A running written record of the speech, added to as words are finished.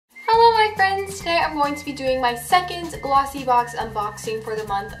friends! Today I'm going to be doing my second Glossybox unboxing for the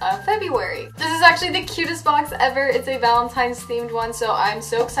month of February. This is actually the cutest box ever. It's a Valentine's themed one, so I'm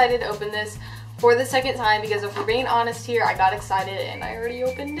so excited to open this for the second time because if we're being honest here, I got excited and I already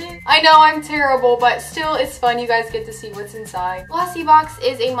opened it. I know I'm terrible, but still it's fun. You guys get to see what's inside. Glossybox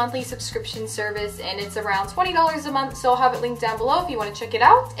is a monthly subscription service and it's around $20 a month, so I'll have it linked down below if you want to check it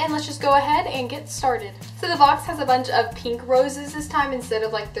out. And let's just go ahead and get started. So the box has a bunch of pink roses this time instead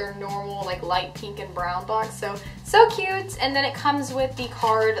of like their normal like light pink and brown box, so cute. And then it comes with the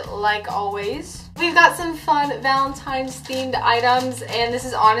card like always. We've got some fun Valentine's themed items and this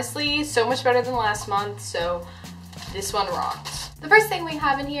is honestly so much better than last month, so this one rocks. The first thing we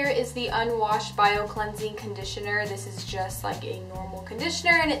have in here is the Unwashed Bio Cleansing Conditioner. This is just like a normal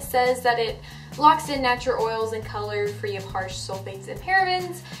conditioner and it says that it locks in natural oils and color free of harsh sulfates and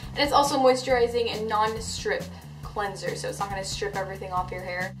parabens, and it's also moisturizing and non-strip cleanser, so it's not going to strip everything off your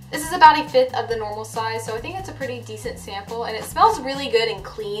hair. This is about 1/5 of the normal size, so I think it's a pretty decent sample and it smells really good and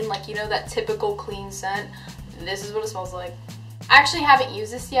clean, like you know that typical clean scent. This is what it smells like. I actually haven't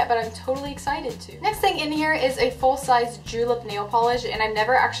used this yet, but I'm totally excited to. Next thing in here is a full-size julep nail polish, and I've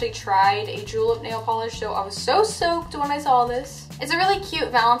never actually tried a julep nail polish, so I was so stoked when I saw this. It's a really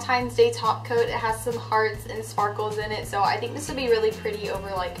cute Valentine's Day top coat. It has some hearts and sparkles in it, so I think this would be really pretty over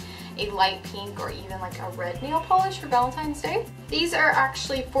like a light pink or even like a red nail polish for Valentine's Day. These are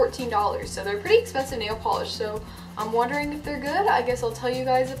actually $14, so they're pretty expensive nail polish, so I'm wondering if they're good. I guess I'll tell you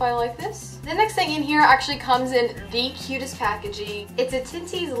guys if I like this. The next thing in here actually comes in the cutest packaging. It's a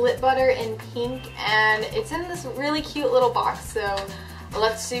Tinty's lip butter in pink and it's in this really cute little box, so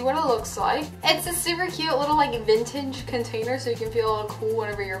let's see what it looks like. It's a super cute little like vintage container so you can feel all cool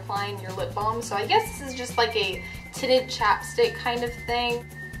whenever you're applying your lip balm. So I guess this is just like a tinted chapstick kind of thing.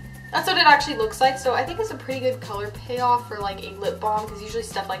 That's what it actually looks like, so I think it's a pretty good color payoff for like a lip balm because usually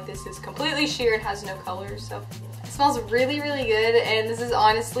stuff like this is completely sheer and has no color, so it smells really, really good and this is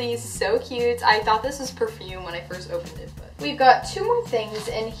honestly so cute. I thought this was perfume when I first opened it, but we've got two more things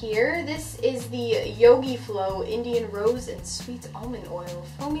in here. This is the Yogi Flow Indian Rose and Sweet Almond Oil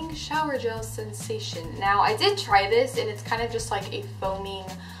Foaming Shower Gel Sensation. Now I did try this and it's kind of just like a foaming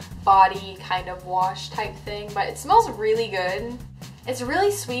body kind of wash type thing, but it smells really good. It's really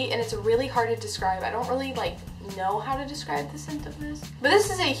sweet and it's really hard to describe. I don't really like know how to describe the scent of this. But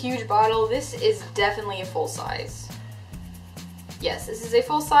this is a huge bottle. This is definitely a full size. Yes, this is a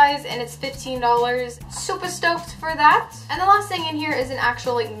full size and it's $15. Super stoked for that. And the last thing in here is an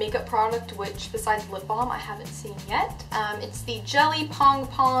actual like makeup product, which besides lip balm I haven't seen yet. It's the Jelly Pong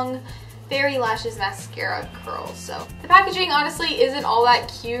Pong Fairy Lashes Mascara Curls. So the packaging honestly isn't all that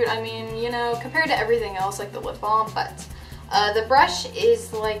cute. I mean, you know, compared to everything else like the lip balm, but the brush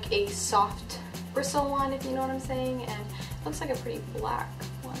is like a soft bristle one, if you know what I'm saying, and it looks like a pretty black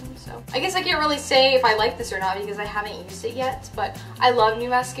one. So I guess I can't really say if I like this or not because I haven't used it yet, but I love new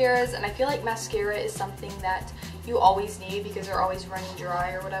mascaras and I feel like mascara is something that you always need because they're always running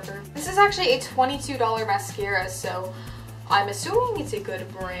dry or whatever. This is actually a $22 mascara, so I'm assuming it's a good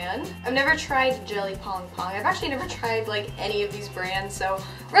brand. I've never tried Jelly Pong Pong. I've actually never tried like any of these brands, so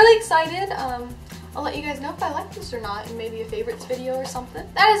really excited. I'll let you guys know if I like this or not in maybe a favorites video or something.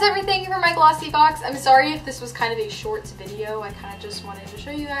 That is everything for my Glossybox. I'm sorry if this was kind of a short video. I kind of just wanted to show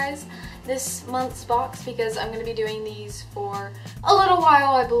you guys this month's box because I'm going to be doing these for a little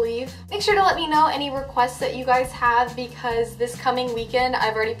while, I believe. Make sure to let me know any requests that you guys have because this coming weekend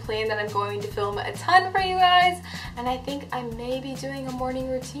I've already planned that I'm going to film a ton for you guys, and I think I may be doing a morning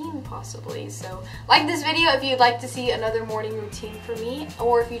routine possibly. So like this video if you'd like to see another morning routine for me,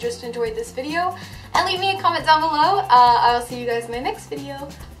 or if you just enjoyed this video, and leave me a comment down below. I will see you guys in my next video.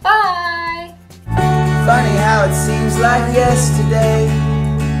 Bye! Funny how it seems like yesterday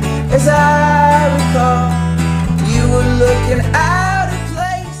as I